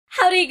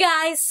Howdy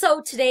guys! So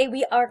today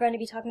we are going to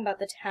be talking about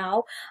the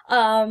Tau.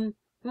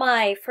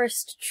 My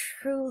first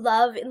true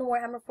love in the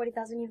Warhammer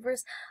 40,000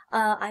 universe.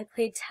 I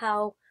played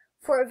Tau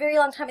for a very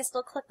long time. I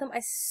still collect them. I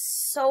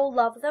so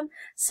love them.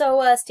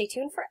 So stay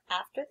tuned for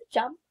after the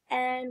jump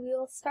and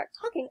we'll start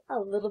talking a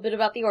little bit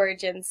about the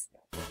origins.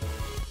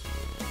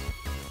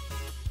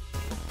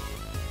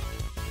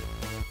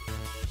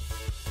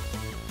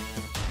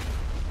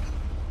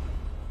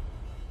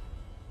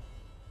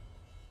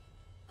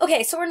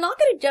 Okay, so we're not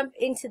going to jump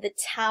into the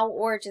Tau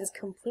origins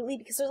completely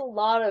because there's a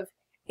lot of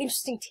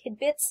interesting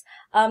tidbits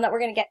that we're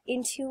going to get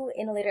into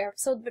in a later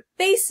episode, but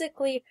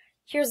basically,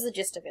 here's the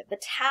gist of it. The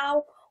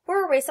Tau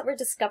were a race that were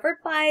discovered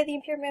by the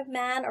Imperium of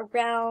Man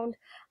around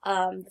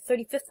the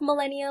 35th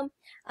millennium,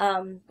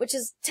 which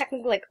is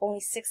technically like only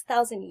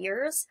 6,000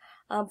 years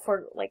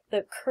for like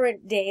the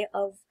current day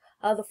of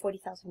the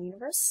 40,000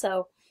 universe.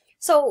 So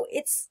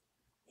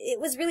it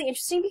was really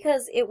interesting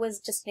because it was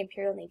just an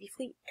Imperial Navy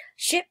fleet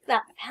ship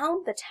that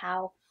found the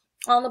Tau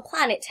on the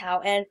planet Tau.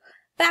 And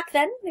back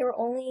then, they were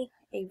only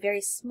a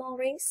very small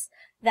race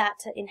that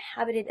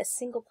inhabited a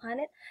single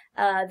planet.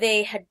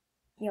 They had,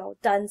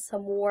 done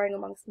some warring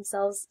amongst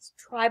themselves,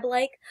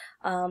 tribe-like,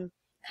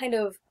 kind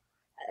of,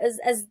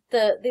 as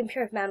the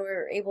Imperium of Man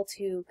were able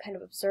to kind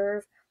of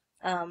observe.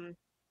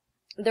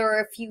 There were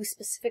a few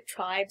specific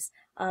tribes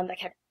that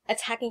kept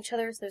attacking each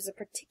other. So there's a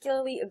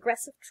particularly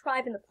aggressive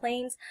tribe in the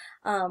plains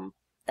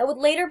that would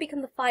later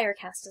become the Fire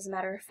Caste, as a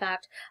matter of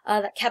fact,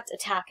 that kept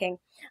attacking.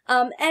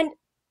 And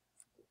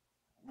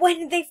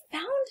when they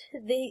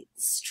found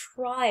this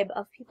tribe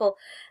of people,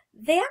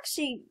 they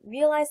actually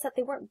realized that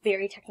they weren't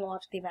very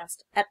technologically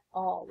advanced at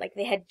all. Like,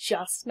 they had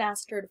just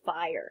mastered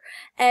fire.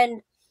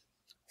 And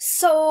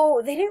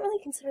so they didn't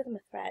really consider them a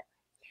threat.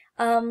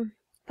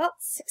 About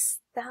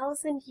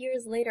 6,000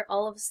 years later,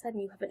 all of a sudden,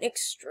 you have an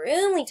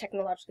extremely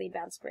technologically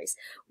advanced race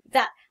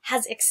that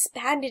has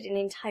expanded an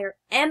entire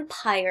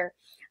empire,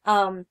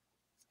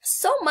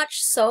 so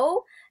much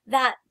so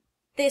that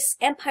this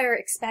empire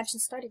expansion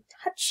started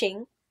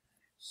touching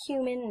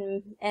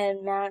human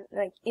and man,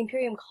 like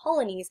Imperium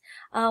colonies,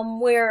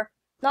 where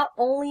not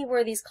only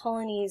were these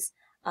colonies,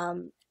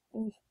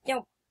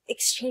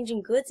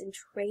 exchanging goods and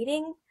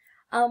trading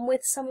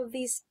with some of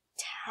these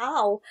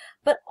Tau,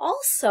 but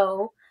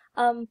also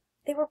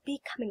they were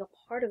becoming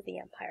a part of the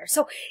empire.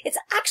 So it's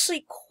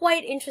actually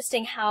quite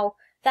interesting how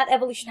that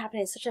evolution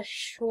happened in such a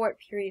short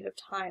period of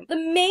time. The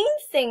main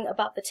thing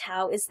about the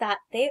Tau is that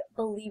they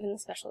believe in the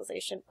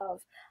specialization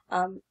of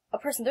a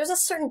person. There's a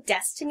certain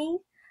destiny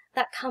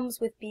that comes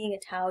with being a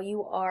Tau.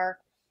 You are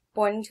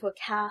born into a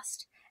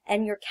caste,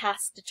 and your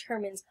caste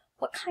determines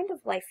what kind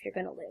of life you're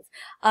going to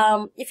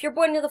live. If you're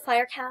born into the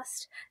Fire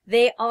Caste,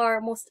 they are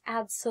most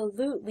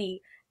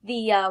absolutely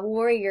the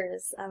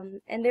warriors,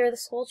 and they're the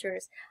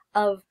soldiers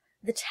of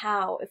the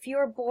Tau. If you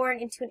are born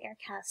into an air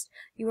caste,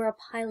 you are a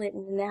pilot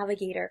and a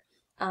navigator,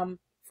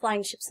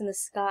 flying ships in the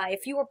sky.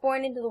 If you were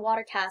born into the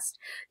water caste,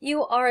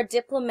 you are a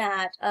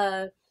diplomat,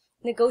 a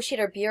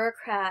negotiator,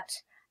 bureaucrat,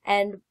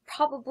 and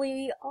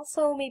probably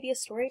also maybe a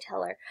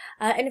storyteller.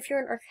 And if you're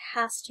an earth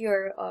caste,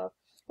 you're a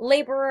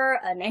laborer,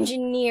 an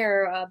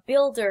engineer, a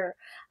builder.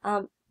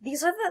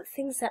 These are the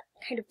things that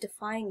kind of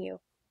define you.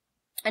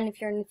 And if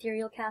you're an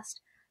ethereal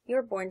caste,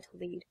 you're born to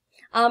lead.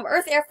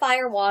 Earth, air,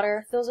 fire,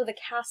 water, those are the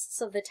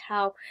castes of the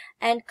Tau.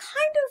 And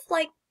kind of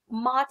like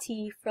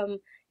Mati from,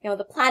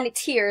 the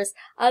Planeteers,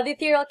 the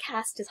ethereal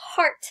caste is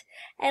heart.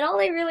 And all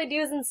they really do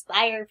is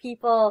inspire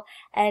people.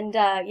 And,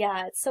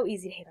 yeah, it's so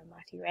easy to hate on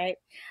Mati, right?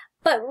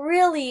 But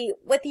really,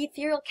 what the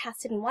ethereal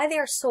caste did and why they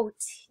are so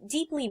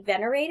deeply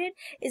venerated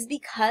is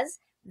because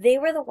they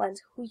were the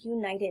ones who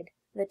united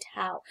the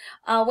Tau.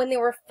 When they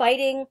were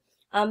fighting,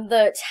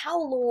 the Tau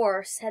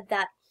lore said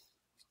that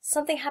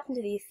something happened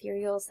to the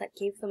Ethereals that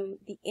gave them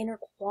the inner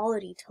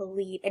quality to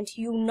lead and to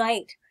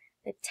unite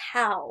the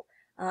Tau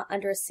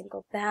under a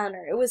single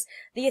banner. It was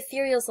the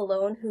Ethereals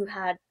alone who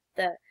had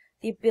the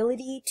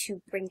ability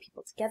to bring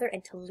people together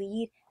and to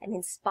lead and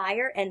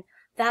inspire, and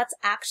that's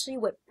actually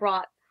what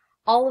brought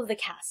all of the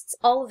castes,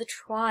 all of the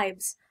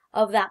tribes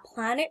of that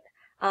planet,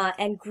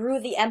 and grew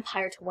the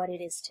empire to what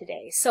it is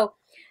today. So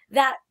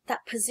that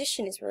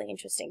position is really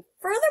interesting.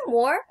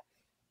 Furthermore,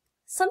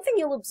 something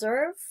you'll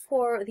observe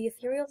for the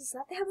Ethereals is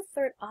that they have a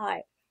third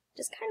eye.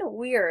 Just kind of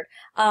weird.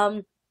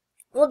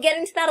 We'll get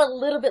into that a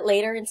little bit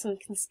later in some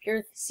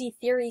conspiracy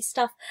theory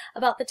stuff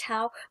about the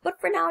Tau, but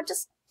for now,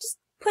 just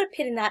put a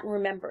pin in that and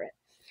remember it.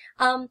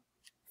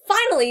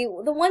 Finally,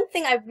 the one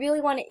thing I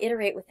really want to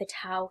iterate with the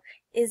Tau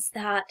is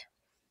that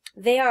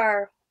they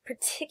are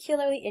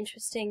particularly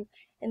interesting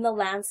in the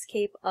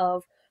landscape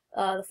of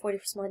the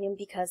 41st millennium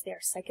because they are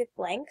psychic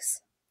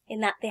blanks, in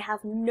that they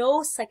have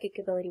no psychic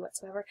ability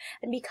whatsoever,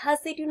 and because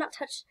they do not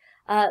touch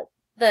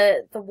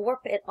the warp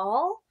at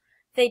all,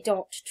 they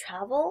don't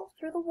travel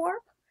through the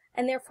warp,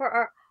 and therefore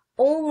are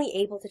only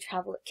able to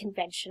travel at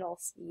conventional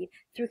speed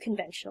through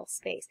conventional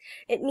space.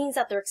 It means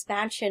that their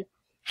expansion,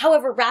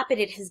 however rapid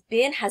it has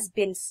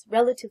been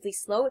relatively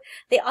slow.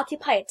 They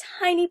occupy a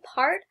tiny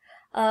part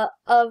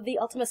of the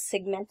Ultima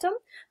Segmentum,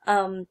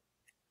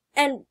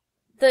 and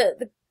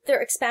the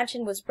their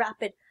expansion was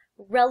rapid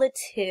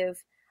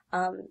relative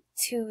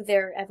to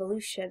their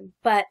evolution,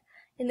 but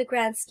in the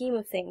grand scheme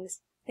of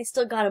things, they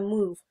still gotta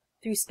move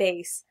through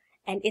space,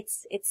 and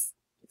it's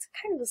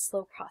kind of a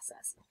slow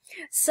process.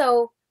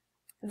 So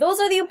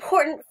those are the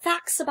important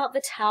facts about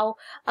the Tau.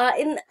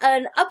 In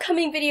an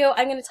upcoming video,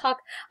 I'm going to talk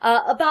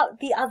about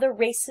the other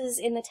races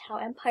in the Tau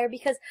Empire,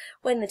 because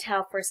when the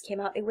Tau first came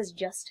out, it was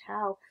just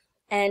Tau,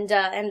 and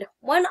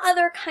one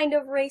other kind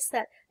of race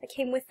that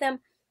came with them.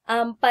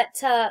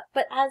 But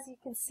as you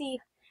can see,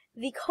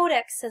 the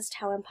Codex says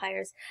Tau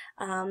Empires,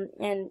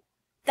 and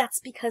that's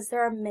because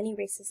there are many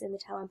races in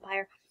the Tau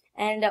Empire,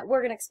 and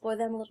we're going to explore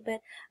them a little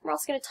bit. We're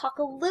also going to talk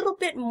a little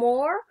bit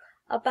more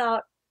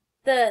about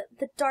the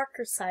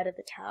darker side of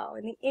the Tau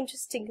and the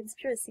interesting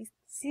conspiracy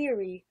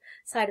theory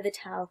side of the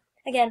Tau,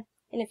 again,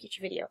 in a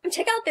future video. And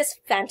check out this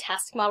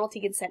fantastic model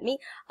Tegan sent me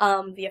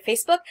via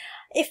Facebook.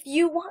 If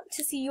you want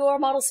to see your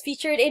models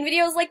featured in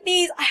videos like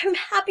these, I'm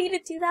happy to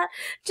do that.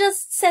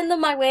 Just send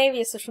them my way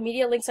via social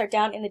media. Links are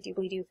down in the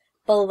doobly-doo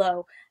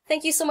below.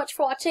 Thank you so much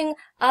for watching.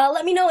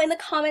 Let me know in the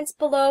comments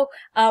below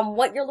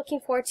what you're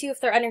looking forward to,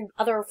 if there are any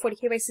other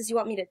 40k races you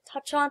want me to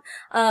touch on.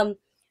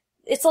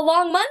 It's a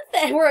long month,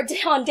 and we're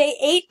on day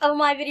 8 of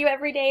my video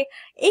every day,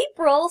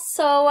 April,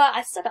 so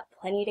I've still got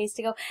plenty of days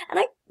to go, and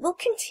I will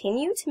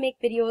continue to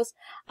make videos.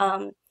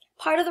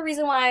 Part of the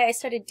reason why I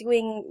started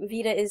doing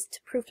VEDA is to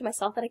prove to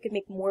myself that I could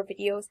make more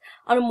videos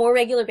on a more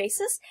regular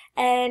basis,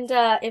 and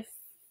if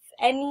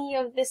any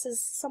of this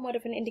is somewhat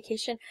of an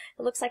indication,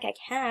 it looks like I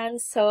can,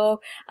 so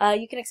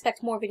you can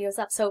expect more videos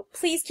up. So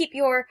please keep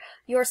your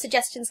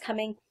suggestions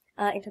coming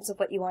in terms of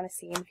what you want to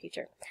see in the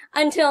future.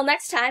 Until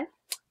next time,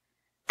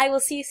 I will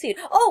see you soon.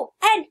 Oh,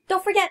 and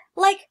don't forget,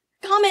 like,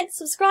 comment,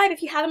 subscribe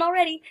if you haven't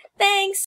already. Thanks!